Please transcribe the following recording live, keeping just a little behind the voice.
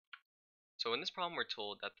So in this problem we're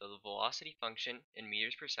told that the velocity function in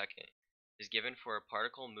meters per second is given for a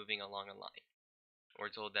particle moving along a line. We're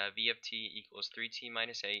told that v of t equals 3t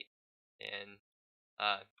minus 8 and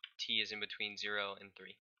t is in between 0 and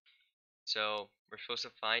 3. So we're supposed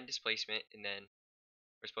to find displacement and then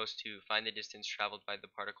we're supposed to find the distance traveled by the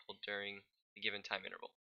particle during the given time interval.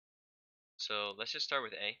 So let's just start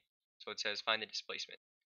with A. So it says find the displacement.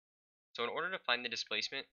 So in order to find the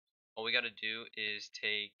displacement, all we got to do is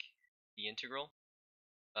take the integral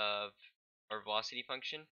of our velocity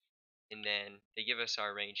function, and then they give us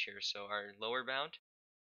our range here. So our lower bound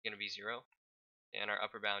is going to be 0 and our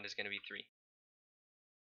upper bound is going to be 3.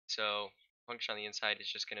 So function on the inside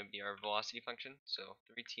is just going to be our velocity function, so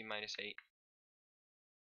 3t minus 8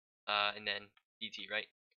 and then dt,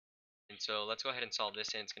 right? And so let's go ahead and solve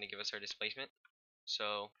this, and it's going to give us our displacement.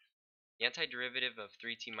 So the antiderivative of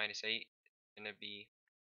 3t minus 8 is going to be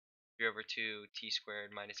 3 over 2 t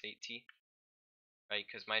squared minus 8t, right?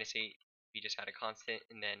 Because minus 8, we just had a constant,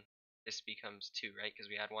 and then this becomes 2, right? Because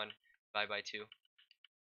we had 1 divided by 2.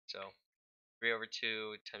 So 3 over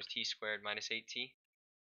 2 times t squared minus 8t,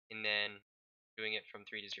 and then doing it from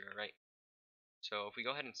 3 to 0, right? So if we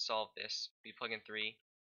go ahead and solve this, we plug in 3,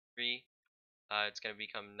 it's going to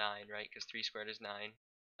become 9, right? Because 3 squared is 9,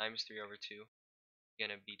 times 3 over 2,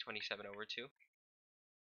 going to be 27 over 2,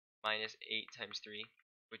 minus 8 times 3,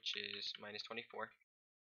 which is minus 24.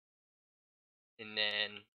 And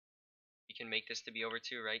then we can make this to be over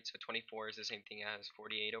 2, right? So 24 is the same thing as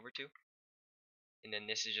 48 over 2. And then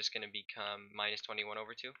this is just going to become minus 21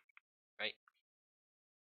 over 2, right?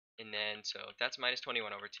 And then, so that's minus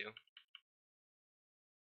 21 over 2.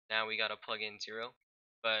 Now we got to plug in 0.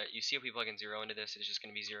 But you see, if we plug in 0 into this, it's just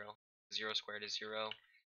going to be 0. 0 squared is 0,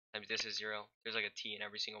 times this is 0. There's like a t in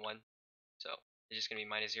every single one. So it's just going to be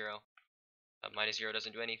minus 0. Minus 0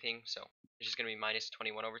 doesn't do anything, so it's just going to be minus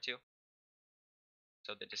 21 over 2.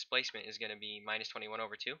 So the displacement is going to be minus 21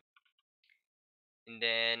 over 2. And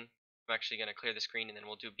then I'm actually going to clear the screen, and then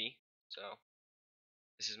we'll do B. So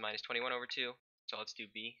this is minus 21 over 2. So let's do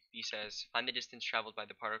B. B says, find the distance traveled by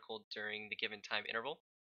the particle during the given time interval.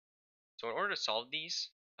 So in order to solve these,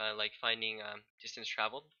 like finding distance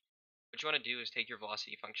traveled, what you want to do is take your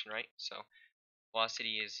velocity function, right? So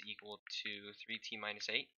velocity is equal to 3t minus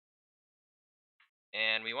 8.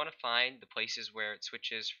 And we want to find the places where it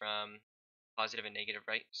switches from positive and negative,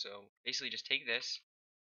 right? So basically just take this,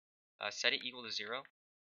 set it equal to 0,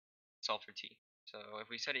 solve for t. So if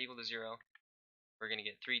we set it equal to 0, we're going to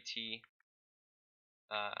get 3t,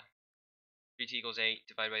 3t equals 8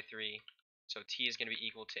 divided by 3. So t is going to be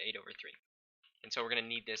equal to 8 over 3. And so we're going to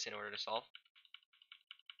need this in order to solve.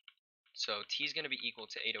 So t is going to be equal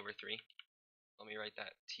to 8 over 3. Let me write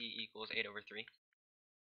that. T equals 8 over 3.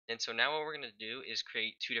 And so now what we're going to do is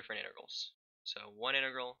create two different integrals. So one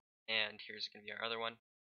integral, and here's going to be our other one.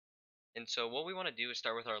 And so what we want to do is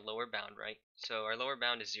start with our lower bound, right? So our lower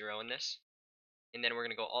bound is 0 in this. And then we're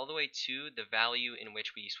going to go all the way to the value in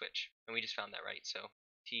which we switch. And we just found that, right? So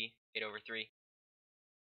t, 8 over 3.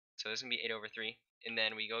 So this is going to be 8 over 3. And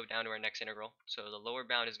then we go down to our next integral. So the lower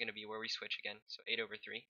bound is going to be where we switch again. So 8 over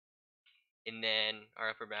 3. And then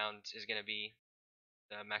our upper bound is going to be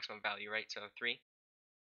the maximum value, right? So 3.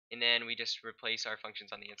 And then we just replace our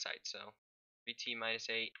functions on the inside. So 3t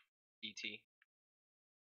minus 8 dt,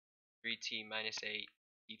 3t minus 8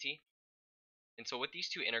 dt. And so with these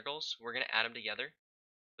two integrals, we're going to add them together.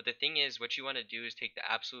 But the thing is, what you want to do is take the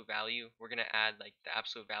absolute value. We're going to add like the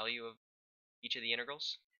absolute value of each of the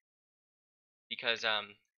integrals. Because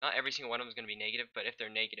not every single one of them is going to be negative, but if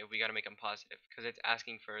they're negative, we got to make them positive because it's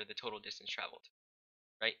asking for the total distance traveled,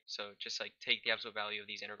 right? So just like take the absolute value of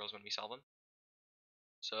these integrals when we solve them.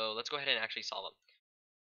 So let's go ahead and actually solve them.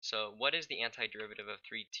 So what is the antiderivative of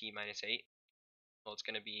 3t minus 8? Well, it's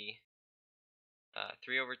going to be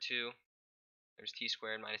 3 over 2 times t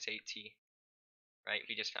squared minus 8t, right?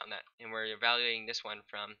 We just found that. And we're evaluating this one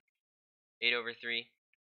from 8 over 3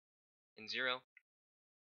 and 0.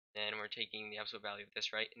 Then we're taking the absolute value of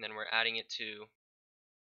this, right? And then we're adding it to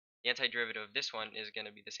the antiderivative of this one is going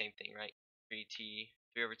to be the same thing, right? 3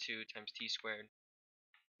 over 2 times t squared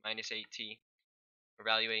minus 8t. We're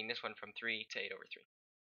evaluating this one from 3 to 8 over 3.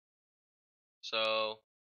 So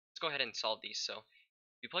let's go ahead and solve these. So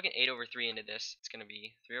if you plug in 8 over 3 into this, it's going to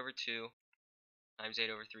be 3 over 2 times 8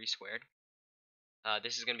 over 3 squared.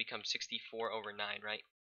 This is going to become 64 over 9, right?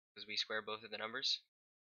 Because we square both of the numbers.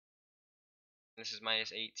 And this is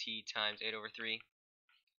minus 8t times 8 over 3.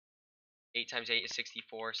 8 times 8 is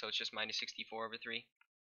 64, so it's just minus 64 over 3.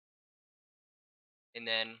 And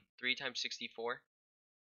then 3 times 64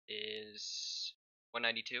 is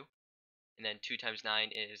 192. And then 2 times 9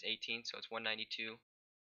 is 18, so it's 192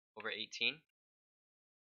 over 18.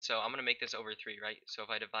 So I'm going to make this over 3, right? So if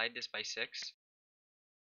I divide this by 6,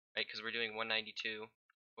 right, because we're doing 192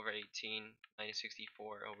 over 18 minus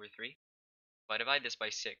 64 over 3. If I divide this by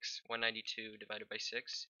 6, 192 divided by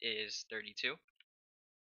 6 is 32.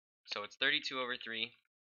 So it's 32 over 3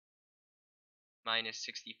 minus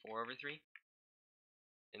 64 over 3.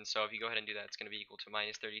 And so if you go ahead and do that, it's going to be equal to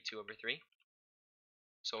minus 32 over 3.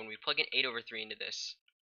 So when we plug in 8 over 3 into this,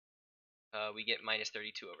 we get minus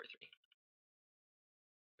 32 over 3.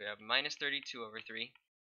 We have minus 32 over 3,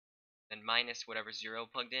 then minus whatever 0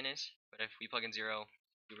 plugged in is. But if we plug in 0,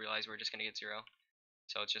 we realize we're just going to get 0.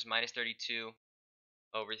 So it's just minus 32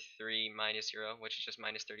 over 3 minus 0, which is just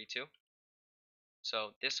minus 32.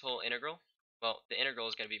 So this whole integral, well, the integral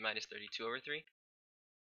is going to be minus 32 over 3,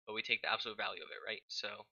 but we take the absolute value of it, right?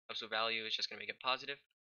 So absolute value is just going to make it positive,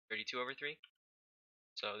 32 over 3.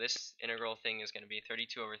 So this integral thing is going to be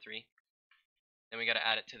 32 over 3. Then we got to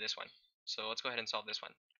add it to this one. So let's go ahead and solve this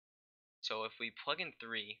one. So if we plug in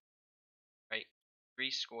 3, right,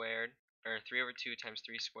 3 squared, or 3 over 2 times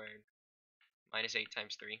 3 squared, minus 8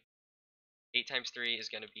 times 3. 8 times 3 is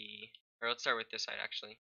going to be, or let's start with this side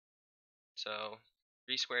actually. So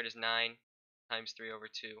 3 squared is 9 times 3 over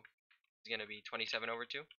 2 is going to be 27 over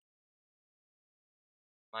 2.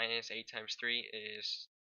 Minus 8 times 3 is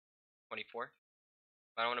 24.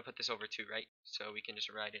 But I don't want to put this over 2, right? So we can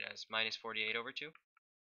just write it as minus 48 over 2.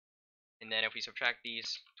 And then if we subtract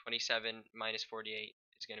these, 27 minus 48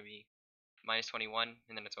 is going to be minus 21,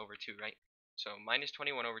 and then it's over 2, right? So minus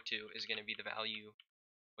 21 over 2 is going to be the value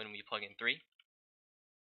when we plug in 3.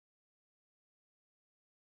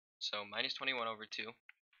 So minus 21 over 2,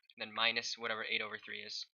 and then minus whatever 8 over 3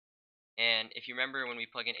 is. And if you remember, when we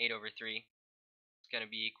plug in 8 over 3, it's going to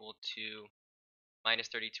be equal to minus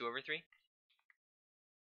 32 over 3.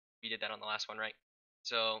 We did that on the last one, right?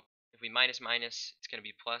 So if we minus minus, it's going to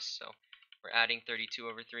be plus. So we're adding 32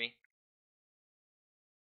 over 3.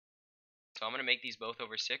 So I'm going to make these both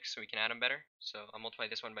over 6 so we can add them better. So I'll multiply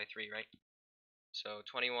this one by 3, right? So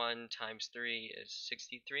 21 times 3 is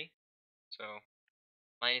 63. So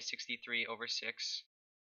minus 63 over 6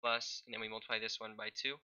 plus, and then we multiply this one by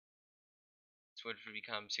 2. So it would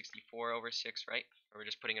become 64 over 6, right? Or we're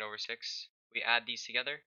just putting it over 6. We add these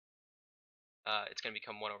together, it's going to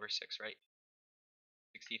become 1 over 6, right?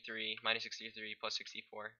 63 minus 63 plus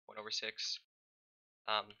 64, 1 over 6.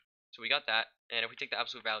 So we got that, and if we take the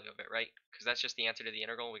absolute value of it, right? Because that's just the answer to the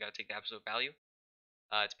integral, we got to take the absolute value.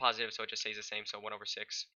 It's positive, so it just stays the same, so 1 over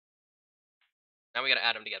 6. Now we got to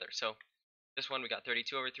add them together. So this one we got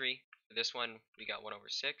 32 over 3. For this one we got 1 over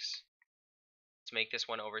 6. Let's make this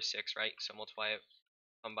 1 over 6, right? So multiply it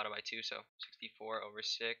on bottom by 2, so 64 over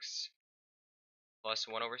 6 plus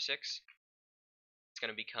 1 over 6. It's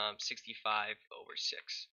going to become 65 over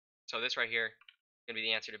 6. So this right here is going to be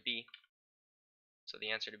the answer to B. So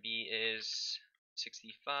the answer to B is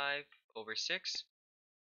 65 over 6.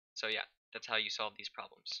 So yeah, that's how you solve these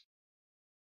problems.